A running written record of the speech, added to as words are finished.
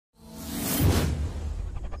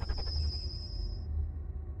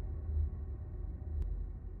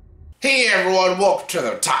Hey everyone, welcome to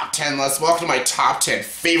the top 10 list. Welcome to my top 10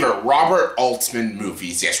 favorite Robert Altman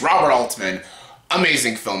movies. Yes, Robert Altman,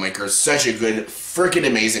 amazing filmmaker, such a good, freaking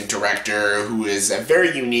amazing director who is a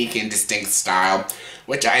very unique and distinct style,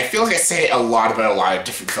 which I feel like I say a lot about a lot of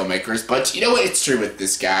different filmmakers, but you know what, it's true with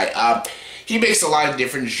this guy. He makes a lot of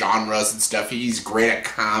different genres and stuff. He's great at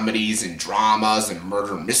comedies and dramas and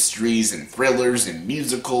murder mysteries and thrillers and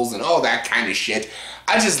musicals and all that kind of shit.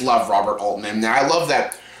 I just love Robert Altman, and I love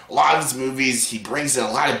that a lot of his movies, he brings in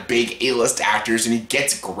a lot of big A-list actors and he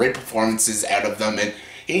gets great performances out of them, and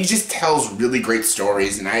he just tells really great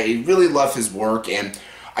stories, and I really love his work. And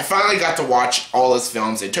I finally got to watch all his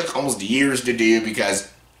films. It took almost years to do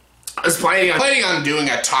because I was planning on doing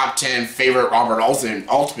a top 10 favorite Robert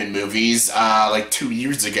Altman movies like 2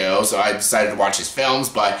 years ago, so I decided to watch his films,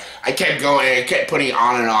 but I kept going, I kept putting it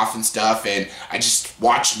on and off and stuff, and I just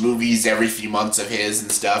watched movies every few months of his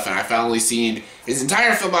and stuff, and I finally seen his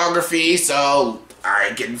entire filmography, so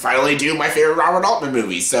I can finally do my favorite Robert Altman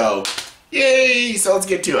movie, so yay! So let's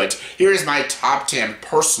get to it. Here's my top 10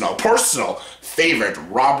 personal favorite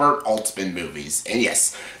Robert Altman movies. And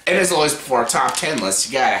yes, and as always before a top 10 list,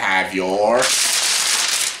 you gotta have your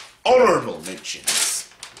honorable mentions.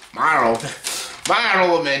 My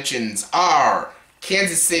honorable mentions are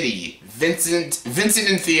Kansas City, Vincent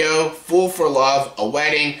and Theo, Fool for Love, A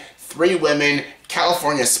Wedding, Three Women,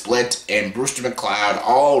 California Split, and Brewster McCloud.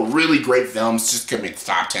 All really great films. Just couldn't make the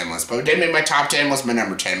top 10 list, but it did make my top 10 was my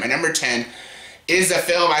number 10. My number 10 is a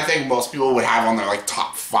film I think most people would have on their like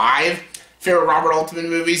top 5 favorite Robert Altman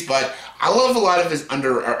movies, but I love a lot of his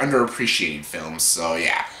underappreciated films. So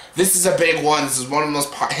yeah, this is a big one. This is one of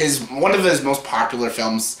his most popular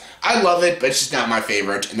films. I love it, but it's just not my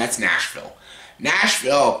favorite, and that's Nashville.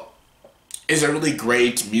 Nashville is a really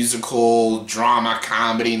great musical drama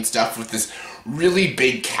comedy and stuff with this really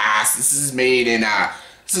big cast. This is made in the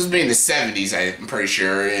 70s, I'm pretty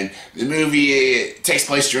sure, and the movie takes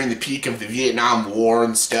place during the peak of the Vietnam War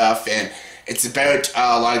and stuff, and it's about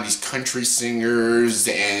a lot of these country singers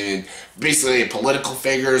and basically political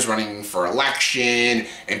figures running for election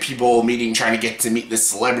and people trying to get to meet this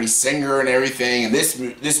celebrity singer and everything. And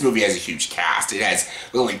this movie has a huge cast. It has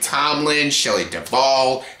Lily Tomlin, Shelley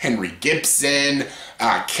Duvall, Henry Gibson,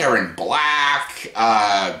 Karen Black,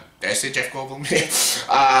 did I say Jeff Goldblum?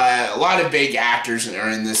 A lot of big actors are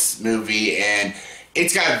in this movie, and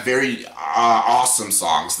it's got very awesome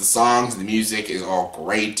songs. The songs, the music is all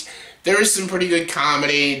great. There is some pretty good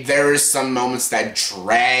comedy. There is some moments that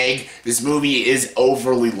drag. This movie is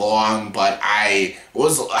overly long, but I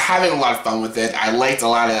was having a lot of fun with it. I liked a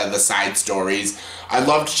lot of the side stories. I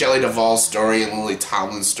loved Shelley Duvall's story and Lily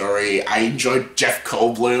Tomlin's story. I enjoyed Jeff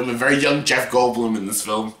Goldblum, a very young Jeff Goldblum in this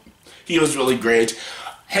film. He was really great.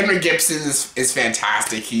 Henry Gibson is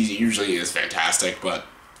fantastic. He usually is fantastic, but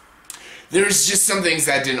there's just some things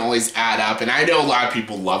that didn't always add up, and I know a lot of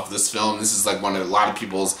people love this film. This is like one of a lot of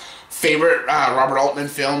people's favorite Robert Altman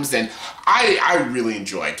films, and I really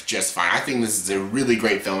enjoyed it just fine. I think this is a really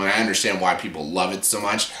great film, and I understand why people love it so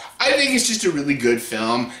much. I think it's just a really good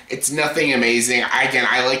film. It's nothing amazing. Again,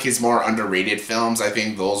 I like his more underrated films. I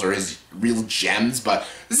think those are his real gems, but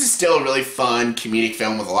this is still a really fun comedic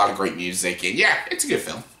film with a lot of great music, and yeah, it's a good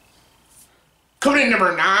film. Coming in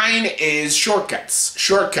number 9 is Shortcuts.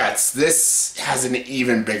 Shortcuts. This has an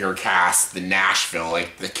even bigger cast than Nashville.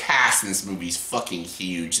 Like, the cast in this movie is fucking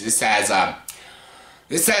huge. This has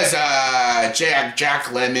Jack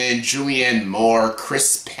Lemmon, Julianne Moore,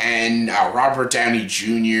 Chris Penn, Robert Downey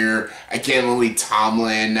Jr., again Lily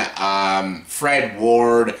Tomlin, Fred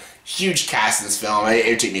Ward. Huge cast in this film. It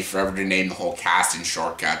would take me forever to name the whole cast in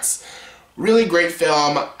Shortcuts. Really great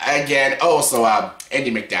film. Again, so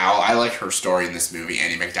Andie MacDowell. I like her story in this movie,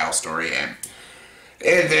 Andie MacDowell's story, and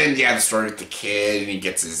then yeah, the story with the kid, and he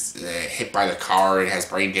gets hit by the car and has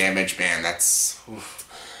brain damage. Man, that's oof.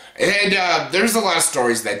 And there's a lot of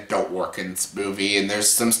stories that don't work in this movie, and there's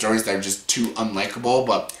some stories that are just too unlikable,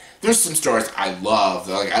 but there's some stories I love.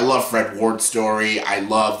 Like, I love Fred Ward's story. I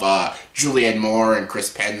love Julianne Moore and Chris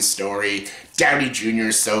Penn's story. Downey Jr.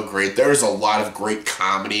 is so great. There's a lot of great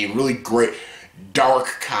comedy, really great dark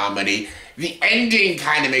comedy. The ending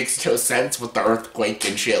kind of makes no sense with the earthquake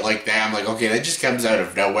and shit like that. I'm like, okay, that just comes out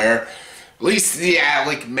of nowhere. At least, yeah,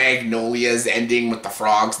 like Magnolia's ending with the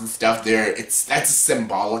frogs and stuff there, that's a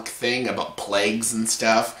symbolic thing about plagues and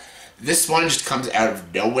stuff. This one just comes out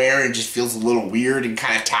of nowhere and just feels a little weird and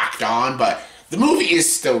kind of tacked on, but the movie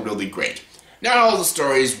is still really great. Not all the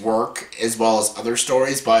stories work as well as other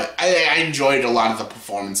stories, but I enjoyed a lot of the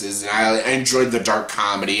performances, and I enjoyed the dark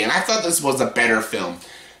comedy, and I thought this was a better film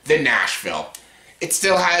than Nashville. It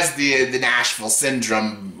still has the Nashville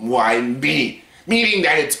syndrome, why be Meaning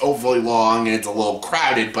that it's overly long and it's a little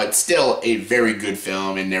crowded, but still a very good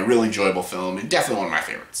film and a really enjoyable film and definitely one of my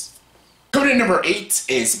favorites. Coming in number 8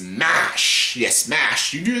 is MASH. Yes,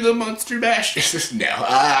 MASH. You do the Monster Mash? No.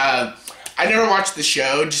 I never watched the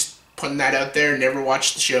show, just putting that out there. Never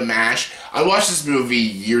watched the show MASH. I watched this movie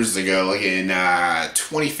years ago, like in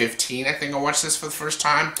 2015, I think I watched this for the first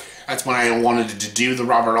time. That's when I wanted to do the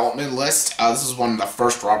Robert Altman list. This is one of the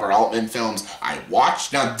first Robert Altman films I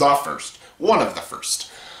watched. Not the first. One of the first.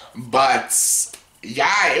 But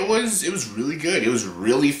yeah, it was really good. It was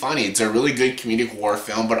really funny. It's a really good comedic war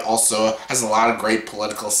film, but also has a lot of great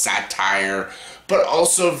political satire, but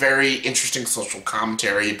also very interesting social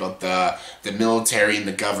commentary about the military and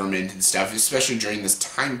the government and stuff, especially during this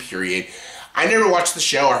time period. I never watched the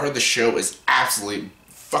show. I heard the show is absolutely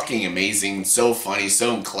fucking amazing, so funny,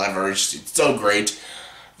 so clever, it's so great.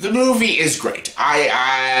 The movie is great.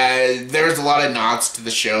 There's a lot of nods to the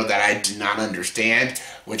show that I did not understand,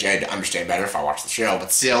 which I'd understand better if I watched the show,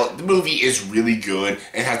 but still, the movie is really good.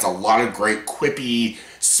 It has a lot of great quippy,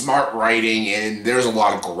 smart writing, and there's a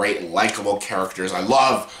lot of great, likable characters. I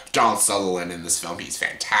love Donald Sutherland in this film. He's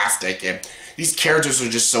fantastic, and these characters are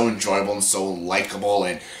just so enjoyable and so likable,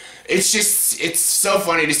 and it's so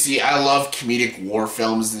funny to see. I love comedic war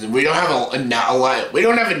films, and we don't have we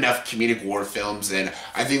don't have enough comedic war films, and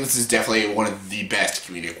I think this is definitely one of the best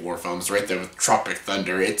comedic war films, right there with Tropic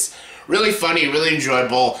Thunder. It's really funny, really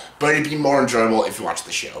enjoyable, but it'd be more enjoyable if you watch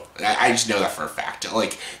the show. I just know that for a fact.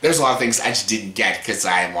 Like, there's a lot of things I just didn't get because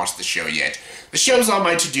I haven't watched the show yet. The show's on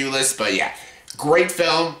my to-do list, but yeah, great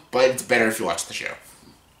film, but it's better if you watch the show.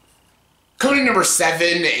 Coming in number 7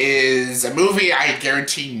 is a movie I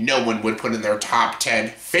guarantee no one would put in their top 10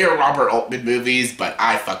 favorite Robert Altman movies, but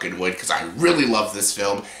I fucking would because I really love this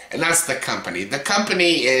film, and that's The Company. The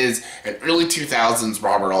Company is an early 2000s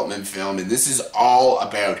Robert Altman film, and this is all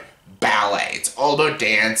about ballet. It's all about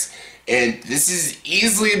dance, and this is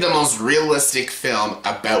easily the most realistic film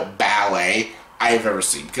about ballet I've ever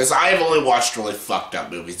seen, because I've only watched really fucked up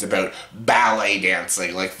movies about ballet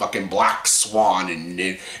dancing, like fucking Black Swan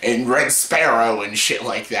and Red Sparrow and shit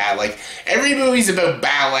like that. Like, every movie's about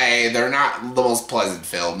ballet. They're not the most pleasant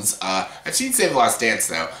films. I've seen Save the Last Dance,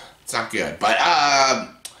 though. It's not good. But,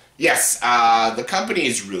 yes, The Company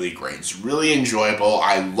is really great. It's really enjoyable.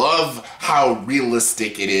 I love how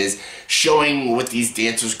realistic it is, showing what these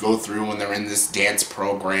dancers go through when they're in this dance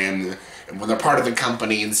program, when they're part of the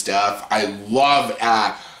company and stuff. I love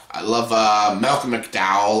Malcolm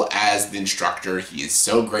McDowell as the instructor. He is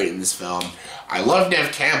so great in this film. I love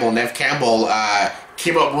Neve Campbell. Neve Campbell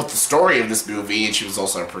came up with the story of this movie, and she was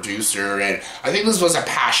also a producer, and I think this was a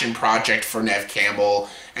passion project for Neve Campbell,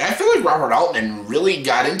 and I feel like Robert Altman really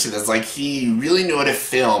got into this. Like, he really knew how to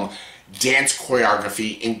film dance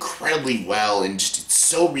choreography incredibly well, and just, it's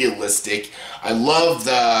so realistic. I love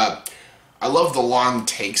the long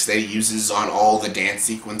takes that he uses on all the dance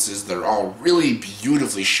sequences. They're all really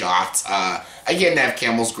beautifully shot. Again, Neve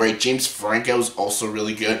Campbell's great. James Franco's also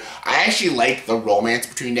really good. I actually like the romance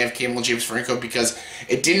between Neve Campbell and James Franco because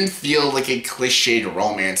it didn't feel like a cliched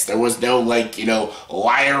romance. There was no, like, you know,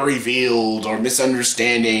 liar revealed or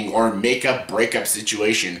misunderstanding or makeup breakup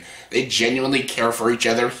situation. They genuinely care for each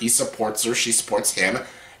other. He supports her, she supports him,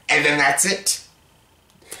 and then that's it.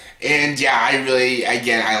 And yeah,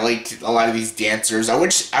 I liked a lot of these dancers. I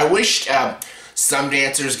wished some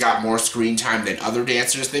dancers got more screen time than other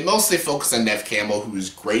dancers. They mostly focus on Neve Campbell, who's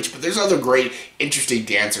great, but there's other great, interesting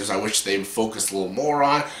dancers I wish they would focus a little more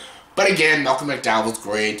on. But again, Malcolm McDowell was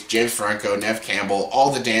great, James Franco, Neve Campbell,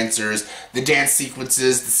 all the dancers, the dance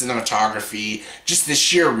sequences, the cinematography, just the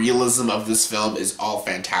sheer realism of this film is all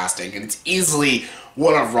fantastic, and it's easily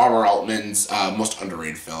one of Robert Altman's most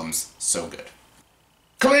underrated films. So good.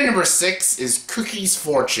 Coming in number 6 is Cookie's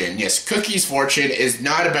Fortune. Yes, Cookie's Fortune is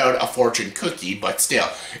not about a fortune cookie, but still,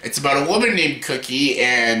 it's about a woman named Cookie,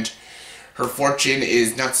 and her fortune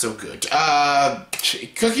is not so good.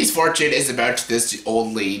 Cookie's Fortune is about this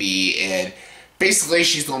old lady, and basically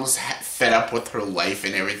she's almost fed up with her life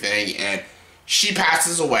and everything, and she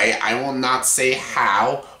passes away. I will not say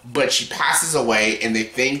how, but she passes away, and they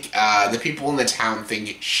think, the people in the town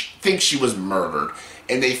think she was murdered.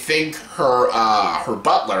 And they think her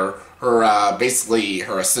butler, basically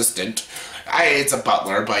her assistant, it's a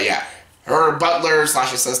butler, but yeah, her butler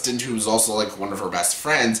slash assistant, who's also like one of her best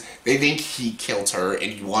friends, they think he killed her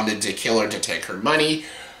and he wanted to kill her to take her money.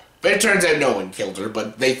 But it turns out no one killed her,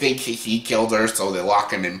 but they think he killed her, so they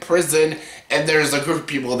lock him in prison. And there's a group of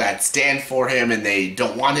people that stand for him, and they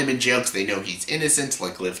don't want him in jail because they know he's innocent,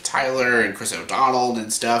 like Liv Tyler and Chris O'Donnell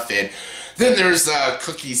and stuff. And Then there's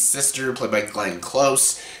Cookie's sister, played by Glenn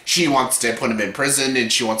Close. She wants to put him in prison,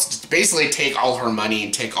 and she wants to basically take all her money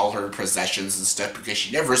and take all her possessions and stuff because she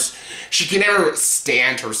can never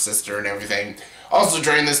stand her sister and everything. Also,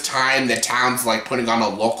 during this time, the town's like putting on a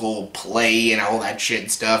local play and all that shit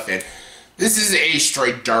and stuff, and this is a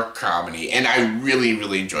straight dark comedy, and I really,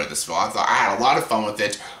 really enjoyed this film. I had a lot of fun with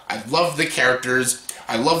it. I love the characters.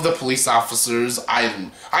 I love the police officers. I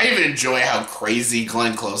even enjoy how crazy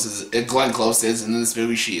Glenn Close is in this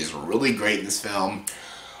movie. She is really great in this film.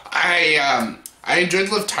 I enjoyed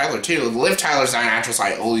Liv Tyler too. Liv Tyler's an actress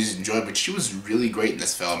I always enjoy, but she was really great in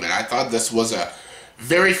this film, and I thought this was a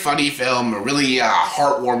very funny film, a really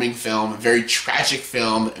heartwarming film, a very tragic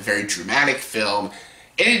film, a very dramatic film,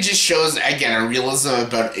 and it just shows, again, a realism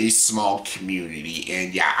about a small community.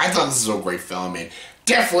 And yeah, I thought this was a great film, and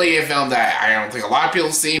definitely a film that I don't think a lot of people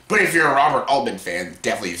have seen, but if you're a Robert Altman fan,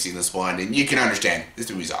 definitely you've seen this one, and you can understand this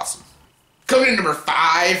movie's awesome. Coming in number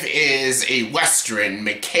 5 is a Western,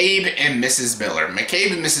 McCabe and Mrs. Miller.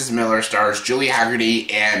 McCabe and Mrs. Miller stars Julie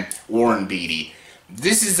Haggerty and Warren Beatty.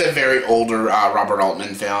 This is a very older Robert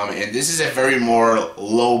Altman film, and this is a very more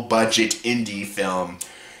low-budget indie film.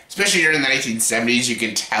 Especially during the 1970s, you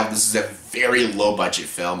can tell this is a very low-budget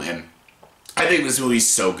film, and I think this movie's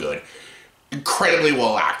so good. Incredibly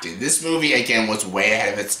well acted. This movie, again, was way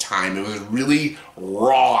ahead of its time. It was really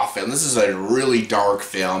raw film. This is a really dark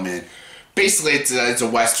film, and basically it's a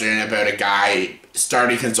Western about a guy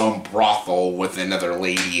starting his own brothel with another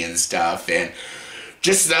lady and stuff, and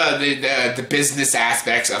just the business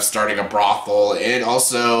aspects of starting a brothel, and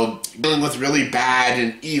also dealing with really bad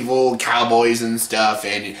and evil cowboys and stuff.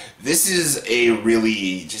 And this is a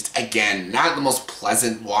really, just again, not the most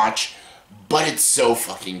pleasant watch, but it's so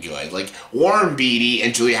fucking good. Like, Warren Beatty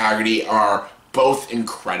and Julie Haggerty are both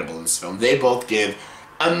incredible in this film. They both give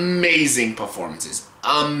amazing performances.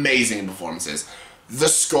 Amazing performances. The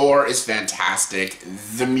score is fantastic.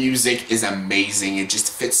 The music is amazing. It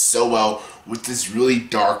just fits so well with this really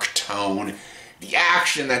dark tone. The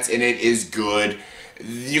action that's in it is good.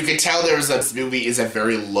 You can tell this movie is a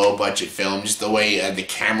very low budget film, just the way the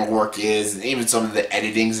camera work is, and even some of the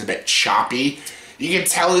editing is a bit choppy. You can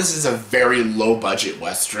tell this is a very low budget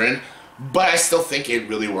Western, but I still think it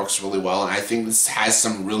really works really well, and I think this has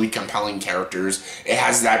some really compelling characters. It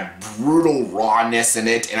has that brutal rawness in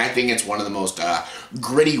it, and I think it's one of the most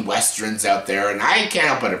gritty Westerns out there, and I can't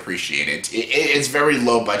help but appreciate it. It's very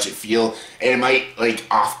low budget feel, and it might like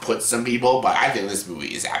off-put some people, but I think this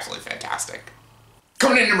movie is absolutely fantastic.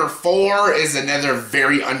 Coming in number 4 is another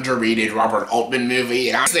very underrated Robert Altman movie,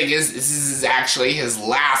 and I think this is actually his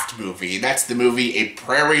last movie. That's the movie A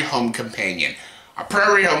Prairie Home Companion. A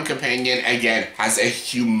Prairie Home Companion, again, has a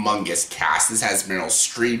humongous cast. This has Meryl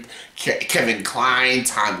Streep, Kevin Kline,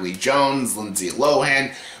 Tommy Lee Jones, Lindsay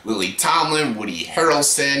Lohan, Lily Tomlin, Woody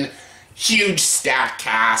Harrelson. Huge stacked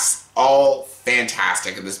cast, all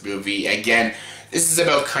fantastic in this movie. Again, this is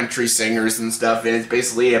about country singers and stuff, and it's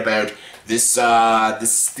basically about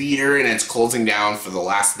this theater, and it's closing down for the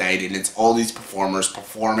last night, and it's all these performers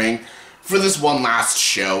performing for this one last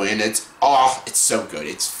show, and it's so good.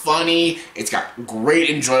 It's funny, it's got great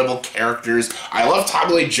enjoyable characters. I love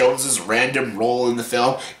Tommy Lee Jones's random role in the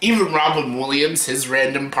film. Even Robin Williams, his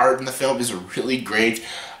random part in the film is really great.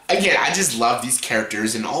 Again, I just love these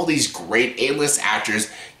characters, and all these great A-list actors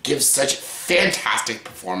give such fantastic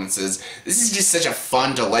performances. This is just such a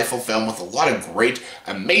fun, delightful film with a lot of great,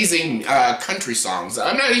 amazing country songs.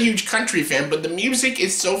 I'm not a huge country fan, but the music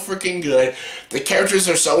is so freaking good. The characters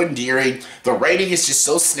are so endearing. The writing is just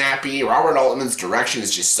so snappy. Robert Altman's direction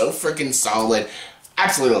is just so freaking solid.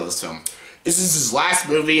 Absolutely love this film. This is his last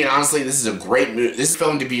movie, and honestly, this is a great movie. This is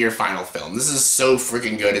film to be your final film. This is so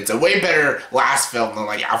freaking good. It's a way better last film than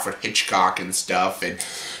like Alfred Hitchcock and stuff, and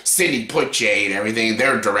Sidney Poitier and everything.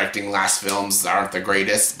 Their directing last films aren't the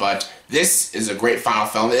greatest, but this is a great final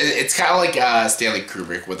film. It's kind of like Stanley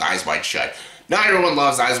Kubrick with Eyes Wide Shut. Not everyone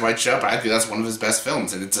loves Eyes Wide Shut, but I think that's one of his best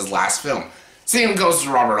films, and it's his last film. Same goes to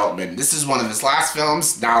Robert Altman. This is one of his last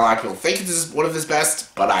films. Not a lot of people think this is one of his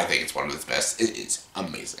best, but I think it's one of his best. It is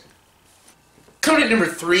amazing. Coming at number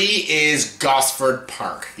 3 is Gosford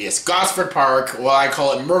Park. Yes, Gosford Park, well, I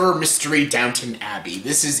call it Murder Mystery Downton Abbey.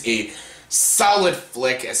 This is a solid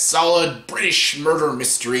flick, a solid British murder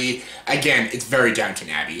mystery. Again, it's very Downton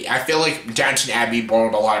Abbey. I feel like Downton Abbey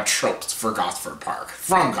borrowed a lot of tropes for Gosford Park.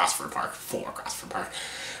 For Gosford Park.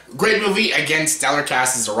 Great movie. Again, stellar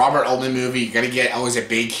cast. This is a Robert Altman movie. You gotta get always a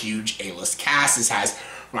big, huge A-list cast. This has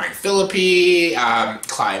Ryan Phillippe,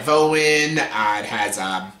 Clive Owen, it has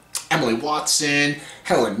Emily Watson,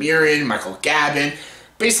 Helen Mirren, Michael Gavin.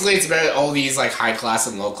 Basically, it's about all these like high class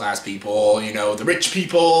and low class people, you know, the rich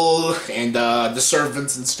people and the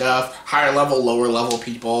servants and stuff, higher level, lower level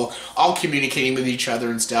people, all communicating with each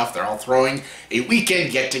other and stuff. They're all throwing a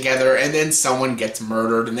weekend get together, and then someone gets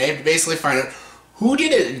murdered, and they have to basically find out who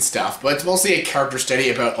did it and stuff. But it's mostly a character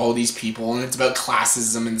study about all these people, and it's about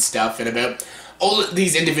classism and stuff, and about all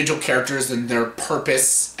these individual characters and their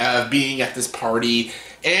purpose of being at this party,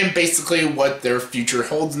 and basically what their future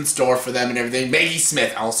holds in store for them and everything. Maggie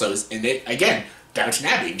Smith also is in it. Again, Downton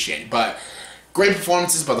Abbey and shit. But great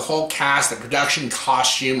performances by the whole cast, the production,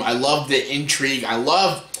 costume. I love the intrigue. I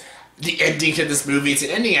love the ending to this movie. It's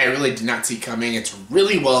an ending I really did not see coming. It's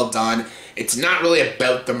really well done. It's not really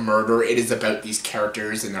about the murder. It is about these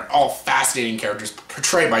characters, and they're all fascinating characters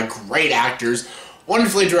portrayed by great actors.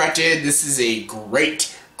 Wonderfully directed. This is a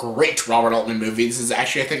great Robert Altman movie. This is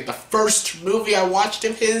actually, I think, the first movie I watched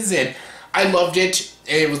of his, and I loved it.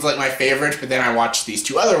 It was like my favorite, but then I watched these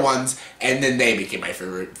two other ones, and then they became my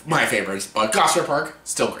favorites. But Gosford Park,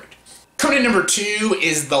 still great. Coming in number 2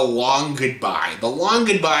 is The Long Goodbye. The Long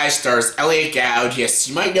Goodbye stars Elliot Gould. Yes,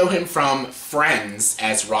 you might know him from Friends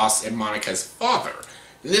as Ross and Monica's father.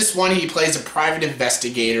 In this one, he plays a private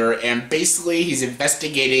investigator, and basically he's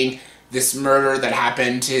investigating this murder that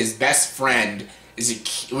happened to his best friend.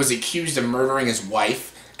 Was accused of murdering his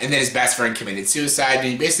wife, and then his best friend committed suicide, and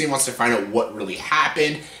he basically wants to find out what really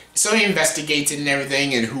happened. So he investigates it and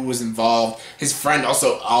everything, and who was involved. His friend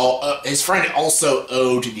also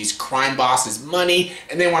owed these crime bosses money,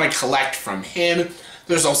 and they want to collect from him.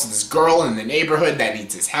 There's also this girl in the neighborhood that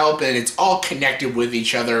needs his help, and it's all connected with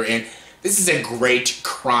each other, and this is a great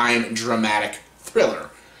crime dramatic thriller.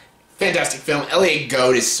 Fantastic film. Elliot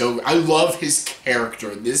Gould is so... I love his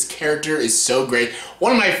character. This character is so great.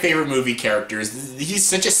 One of my favorite movie characters. He's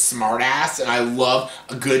such a smartass, and I love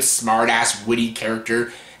a good smartass, witty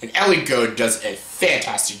character. And Elliot Gould does a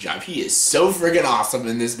fantastic job. He is so friggin' awesome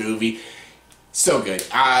in this movie. So good.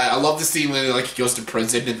 I love the scene when he goes to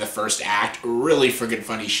prison in the first act. Really friggin'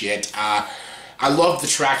 funny shit. I love the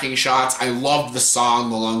tracking shots. I love the song,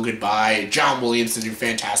 The Long Goodbye. John Williams did a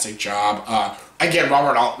fantastic job. Again,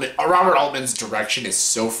 Robert Altman's direction is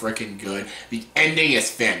so freaking good. The ending is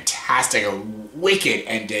fantastic. A wicked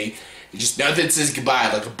ending. It just nothing says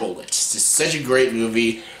goodbye like a bullet. It's just such a great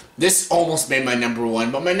movie. This almost made my number 1,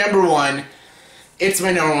 but my number 1, it's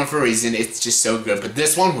my number 1 for a reason. It's just so good. But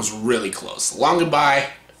this one was really close. Long Goodbye,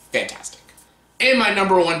 fantastic. And my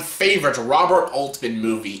number 1 favorite Robert Altman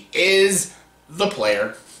movie is The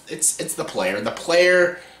Player. It's The Player. The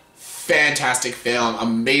Player, fantastic film,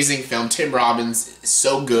 amazing film. Tim Robbins is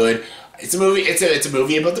so good. It's a movie. It's a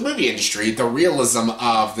movie about the movie industry, the realism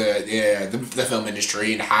of the film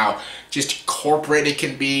industry, and how just corporate it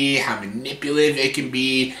can be, how manipulative it can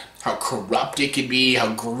be, how corrupt it can be,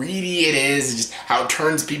 how greedy it is, just how it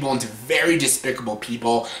turns people into very despicable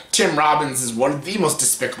people. Tim Robbins is one of the most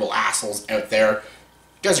despicable assholes out there.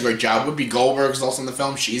 Does a great job. Whoopi Goldberg is also in the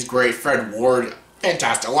film. She's great. Fred Ward,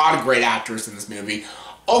 fantastic. A lot of great actors in this movie.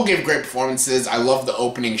 All give great performances. I love the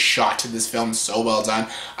opening shot to this film, so well done.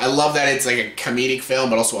 I love that it's like a comedic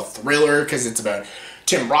film, but also a thriller, because it's about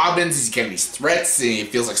Tim Robbins. He's getting these threats, and he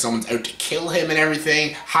feels like someone's out to kill him and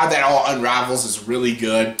everything. How that all unravels is really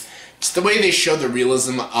good. Just the way they show the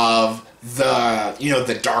realism of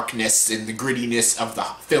the darkness and the grittiness of the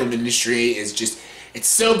film industry is just, it's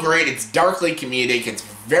so great. It's darkly comedic. It's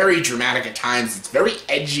very dramatic at times. It's very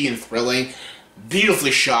edgy and thrilling.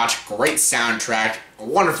 Beautifully shot, great soundtrack,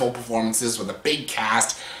 wonderful performances with a big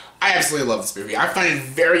cast. I absolutely love this movie. I find it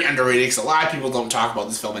very underrated because a lot of people don't talk about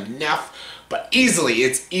this film enough, but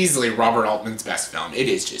it's easily Robert Altman's best film. It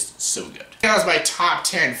is just so good. That was my top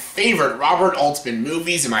 10 favorite Robert Altman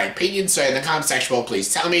movies, in my opinion. So in the comment section below,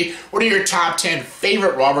 please tell me, what are your top 10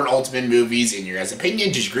 favorite Robert Altman movies in your guys'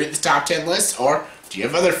 opinion? Did you agree with the top 10 list, or do you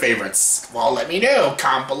have other favorites? Well, let me know.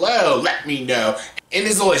 Comment below. Let me know. And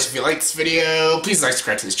as always, if you like this video, please like,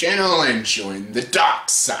 subscribe to this channel, and join the dark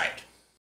side.